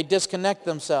people. They disconnect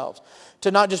themselves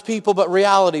to not just people but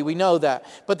reality. We know that.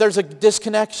 But there's a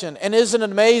disconnection. And isn't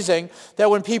it amazing that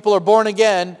when people are born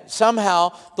again,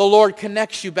 somehow the Lord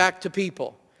connects you back to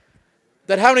people?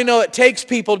 That how many know it takes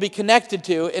people to be connected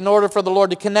to in order for the Lord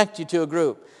to connect you to a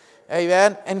group?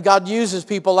 Amen? And God uses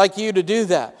people like you to do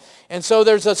that. And so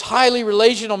there's this highly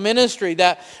relational ministry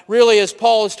that really, as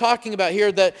Paul is talking about here,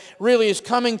 that really is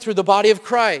coming through the body of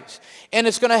Christ. And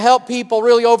it's going to help people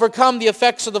really overcome the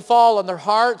effects of the fall on their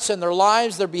hearts and their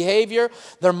lives, their behavior,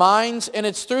 their minds. And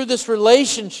it's through this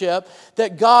relationship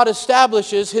that God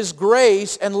establishes His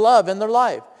grace and love in their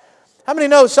life. How many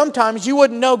know sometimes you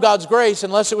wouldn't know God's grace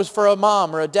unless it was for a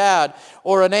mom or a dad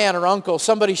or an aunt or uncle.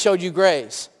 Somebody showed you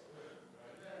grace.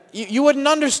 You wouldn't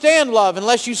understand love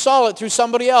unless you saw it through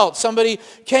somebody else. Somebody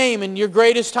came in your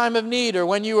greatest time of need or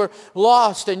when you were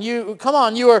lost and you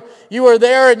were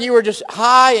there and you were just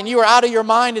high and you were out of your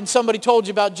mind and somebody told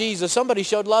you about Jesus. Somebody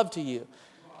showed love to you.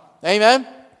 Amen?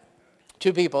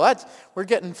 2 people. We're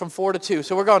getting from 4 to 2.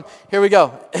 So we're going, here we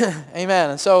go. Amen.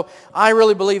 And so I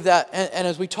really believe that. And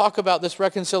as we talk about this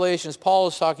reconciliation, as Paul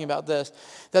is talking about this,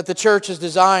 that the church is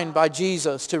designed by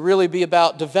Jesus to really be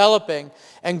about developing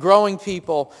and growing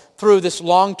people through this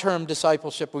long-term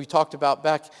discipleship we talked about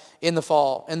back in the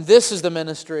fall. And this is the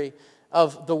ministry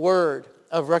of the word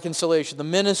of reconciliation, the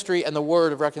ministry and the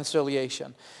word of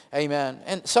reconciliation. Amen.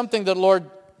 And something that the Lord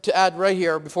to add right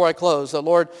here before I close, the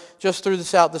Lord just threw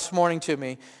this out this morning to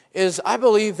me, is I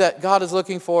believe that God is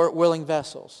looking for willing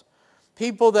vessels.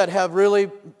 People that have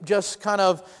really just kind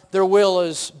of, their will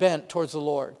is bent towards the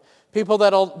Lord. People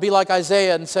that'll be like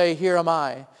Isaiah and say, here am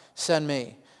I, send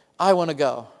me. I want to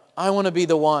go. I want to be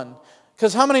the one.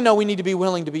 Because how many know we need to be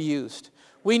willing to be used?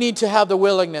 We need to have the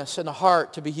willingness and the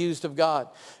heart to be used of God.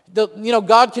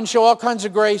 God can show all kinds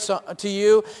of grace to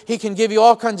you. He can give you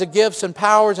all kinds of gifts and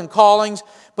powers and callings.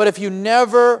 But if you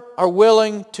never are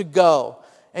willing to go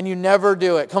and you never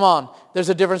do it, come on, there's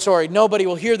a different story. Nobody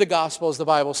will hear the gospel, as the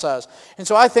Bible says. And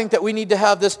so I think that we need to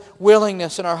have this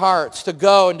willingness in our hearts to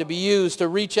go and to be used, to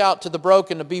reach out to the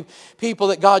broken, to be people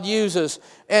that God uses.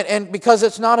 And because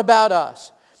it's not about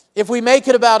us. If we make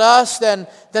it about us, then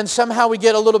somehow we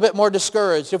get a little bit more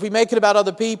discouraged. If we make it about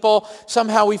other people,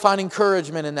 somehow we find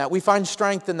encouragement in that. We find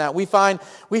strength in that. We find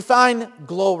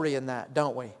glory in that,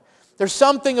 don't we? There's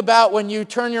something about when you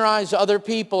turn your eyes to other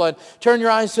people and turn your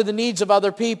eyes to the needs of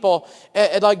other people,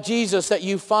 like Jesus, that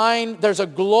you find there's a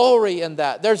glory in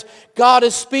that. God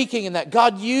is speaking in that.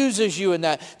 God uses you in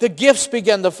that. The gifts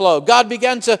begin to flow. God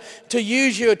began to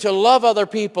use you to love other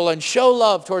people and show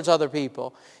love towards other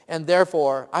people. And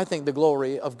therefore, I think the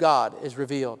glory of God is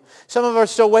revealed. Some of us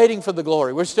are still waiting for the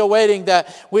glory. We're still waiting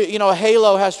that a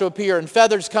halo has to appear and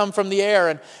feathers come from the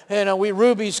air and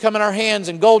rubies come in our hands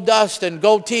and gold dust and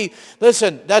gold teeth.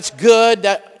 Listen, that's good.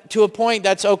 To a point,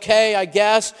 that's okay, I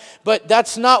guess. But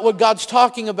that's not what God's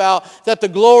talking about, that the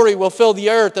glory will fill the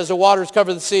earth as the waters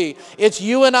cover the sea. It's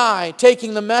you and I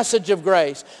taking the message of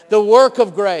grace, the work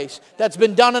of grace that's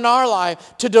been done in our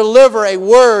life to deliver a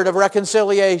word of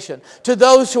reconciliation to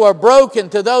those who are broken,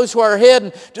 to those who are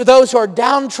hidden, to those who are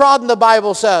downtrodden, the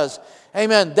Bible says.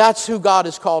 Amen. That's who God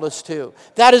has called us to.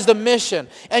 That is the mission.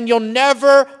 And you'll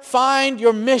never find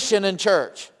your mission in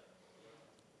church.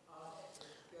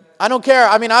 I don't care.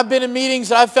 I mean, I've been in meetings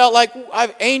that I felt like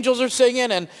angels are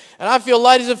singing and I feel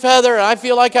light as a feather and I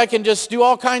feel like I can just do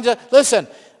all kinds of... Listen,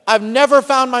 I've never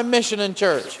found my mission in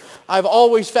church. I've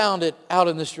always found it out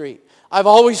in the street. I've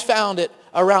always found it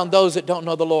around those that don't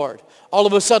know the Lord. All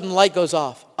of a sudden, light goes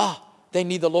off. They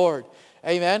need the Lord.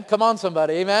 Amen. Come on,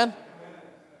 somebody. Amen.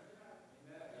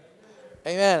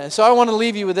 Amen. And so I want to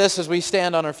leave you with this as we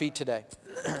stand on our feet today.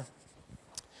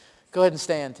 Go ahead and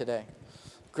stand today.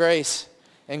 Grace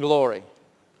and glory.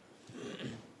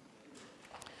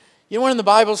 You know when the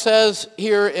Bible says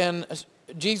here in,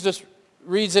 Jesus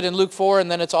reads it in Luke 4, and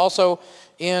then it's also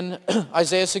in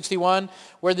Isaiah 61,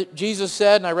 where Jesus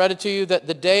said, and I read it to you, that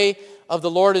the day of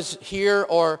the Lord is here,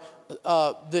 or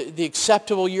the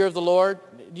acceptable year of the Lord.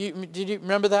 Did you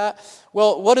remember that?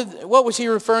 Well, what was he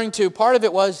referring to? Part of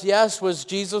it was,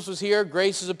 Jesus was here,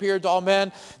 grace has appeared to all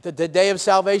men, that the day of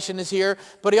salvation is here.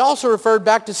 But he also referred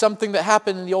back to something that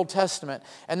happened in the Old Testament,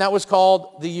 and that was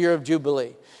called the year of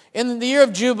Jubilee. In the year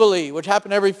of Jubilee, which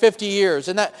happened every 50 years,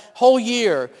 in that whole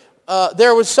year,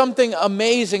 there was something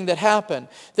amazing that happened.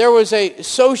 There was a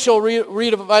social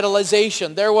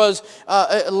revitalization. There was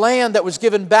land that was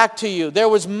given back to you. There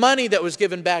was money that was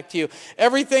given back to you.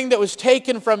 Everything that was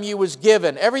taken from you was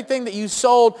given. Everything that you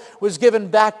sold was given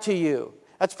back to you.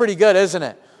 That's pretty good, isn't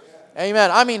it? Amen.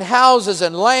 I mean, houses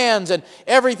and lands and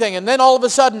everything. And then all of a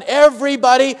sudden,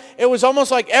 it was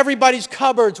almost like everybody's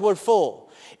cupboards were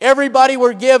full. Everybody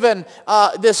were given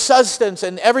this sustenance,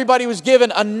 and everybody was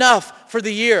given enough for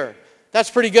the year. That's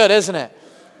pretty good, isn't it?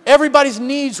 Everybody's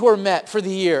needs were met for the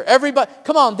year.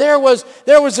 Come on, there was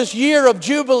this year of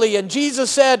Jubilee, and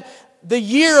Jesus said, the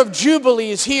year of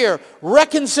Jubilee is here.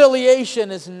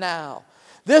 Reconciliation is now.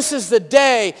 This is the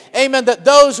day, amen, that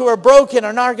those who are broken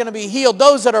are now going to be healed.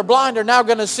 Those that are blind are now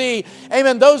going to see.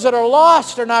 Amen. Those that are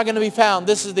lost are now going to be found.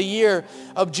 This is the year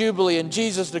of Jubilee. And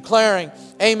Jesus declaring,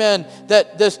 amen,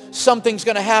 that something's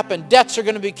going to happen. Debts are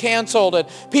going to be canceled and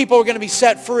people are going to be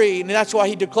set free. And that's why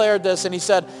he declared this. And he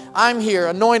said, I'm here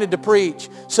anointed to preach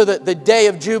so that the day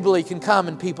of Jubilee can come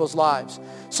in people's lives.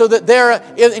 So that they're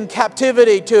in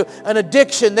captivity to an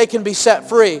addiction, they can be set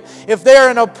free. If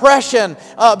they're in oppression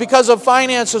because of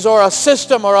finances or a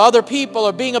system or other people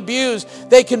are being abused,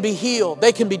 they can be healed.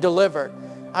 They can be delivered.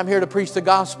 I'm here to preach the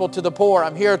gospel to the poor.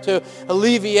 I'm here to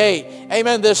alleviate,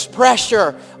 amen, this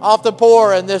pressure off the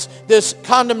poor and this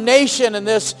condemnation and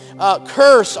this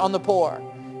curse on the poor.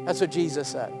 That's what Jesus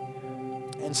said.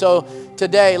 And so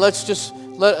today,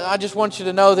 I just want you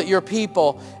to know that you're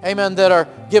people, amen, that are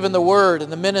given the word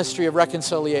and the ministry of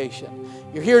reconciliation.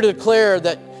 You're here to declare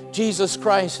that Jesus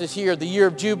Christ is here. The year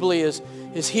of Jubilee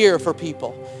is here for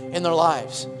people in their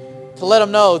lives. To let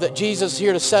them know that Jesus is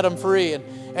here to set them free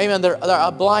Amen. Their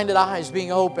blinded eyes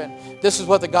being opened. This is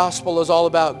what the gospel is all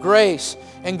about. Grace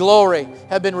and glory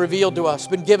have been revealed to us,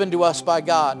 been given to us by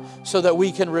God, so that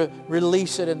we can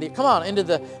release it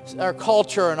into our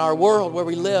culture and our world where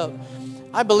we live.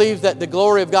 I believe that the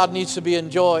glory of God needs to be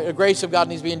enjoyed, the grace of God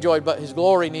needs to be enjoyed, but His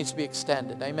glory needs to be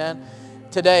extended. Amen.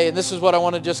 Today, and this is what I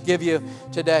want to just give you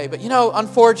today. But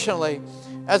unfortunately,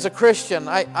 as a Christian,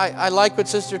 I like what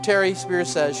Sister Terry Spears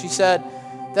says. She said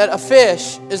that a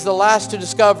fish is the last to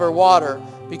discover water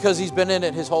because he's been in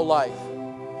it his whole life.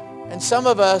 And some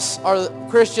of us,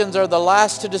 Christians, are the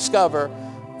last to discover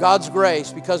God's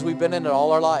grace because we've been in it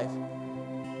all our life.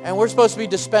 And we're supposed to be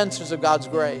dispensers of God's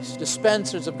grace,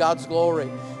 dispensers of God's glory,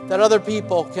 that other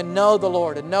people can know the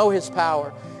Lord and know His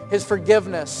power, His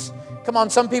forgiveness. Come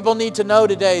on, some people need to know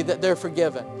today that they're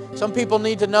forgiven. Some people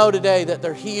need to know today that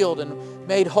they're healed and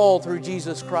made whole through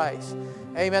Jesus Christ.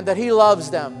 Amen. That He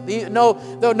loves them.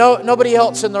 Nobody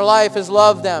else in their life has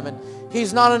loved them. And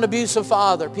He's not an abusive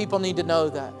Father. People need to know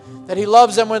that. That He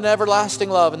loves them with an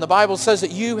everlasting love. And the Bible says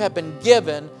that you have been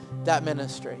given that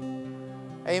ministry.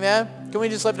 Amen. Can we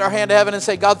just lift our hand to heaven and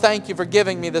say, God, thank you for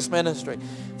giving me this ministry.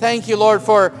 Thank you, Lord,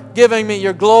 for giving me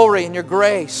your glory and your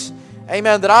grace.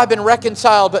 Amen. That I've been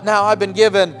reconciled, but now I've been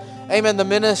given, amen, the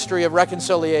ministry of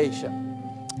reconciliation.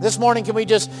 This morning, can we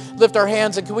just lift our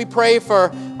hands and can we pray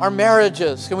for our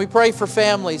marriages? Can we pray for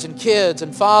families and kids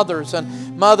and fathers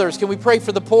and mothers? Can we pray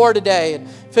for the poor today and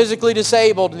physically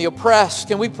disabled and the oppressed?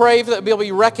 Can we pray that we'll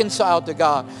be reconciled to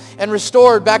God and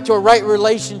restored back to a right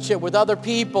relationship with other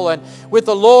people and with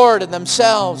the Lord and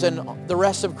themselves and the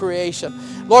rest of creation?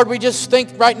 Lord, we just think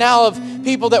right now of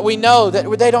people that we know that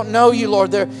they don't know you,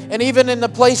 Lord. And even in the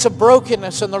place of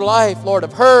brokenness in their life, Lord,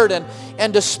 of hurt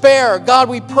and despair, God,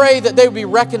 we pray that they would be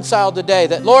reconciled today.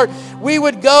 That, Lord, we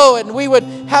would go and we would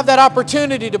have that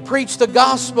opportunity to preach the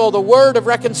gospel, the word of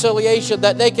reconciliation,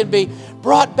 that they can be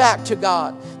brought back to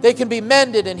God. They can be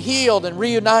mended and healed and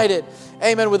reunited,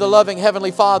 amen, with a loving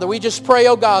Heavenly Father. We just pray,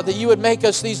 oh God, that you would make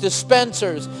us these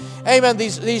dispensers, amen,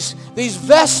 these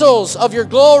vessels of your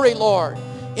glory, Lord,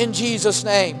 in Jesus'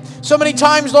 name. So many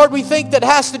times, Lord, we think that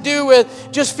has to do with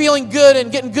just feeling good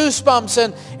and getting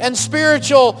goosebumps and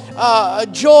spiritual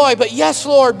joy. But yes,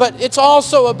 Lord, but it's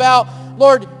also about,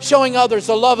 Lord, showing others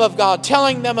the love of God,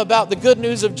 telling them about the good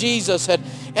news of Jesus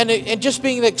and just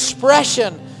being the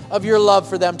expression of your love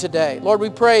for them today. Lord, we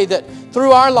pray that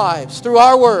through our lives, through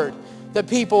our word, that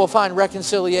people will find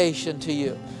reconciliation to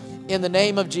you. In the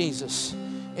name of Jesus.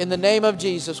 In the name of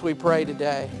Jesus, we pray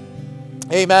today.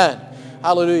 Amen.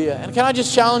 Hallelujah. And can I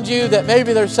just challenge you that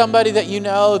maybe there's somebody that you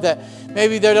know that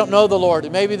maybe they don't know the Lord,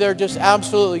 and maybe they're just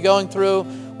absolutely going through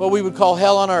what we would call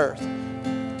hell on earth.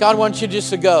 God wants you just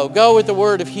to go with the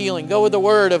word of healing, go with the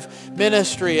word of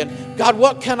ministry, and God,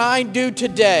 what can I do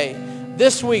today,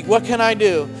 this week, what can I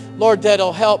do, Lord,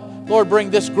 that'll help, Lord,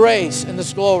 bring this grace and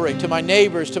this glory to my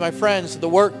neighbors, to my friends, to the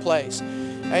workplace.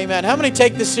 Amen. How many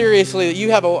take this seriously, that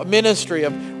you have a ministry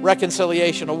of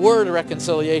reconciliation, a word of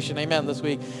reconciliation, amen, this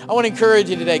week? I want to encourage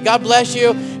you today. God bless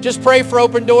you. Just pray for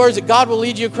open doors, that God will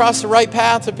lead you across the right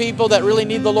path to people that really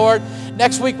need the Lord.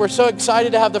 Next week, we're so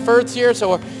excited to have the Firths here, so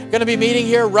we're going to be meeting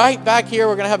here, right back here.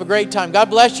 We're going to have a great time. God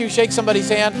bless you. Shake somebody's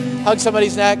hand, hug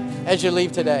somebody's neck as you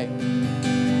leave today.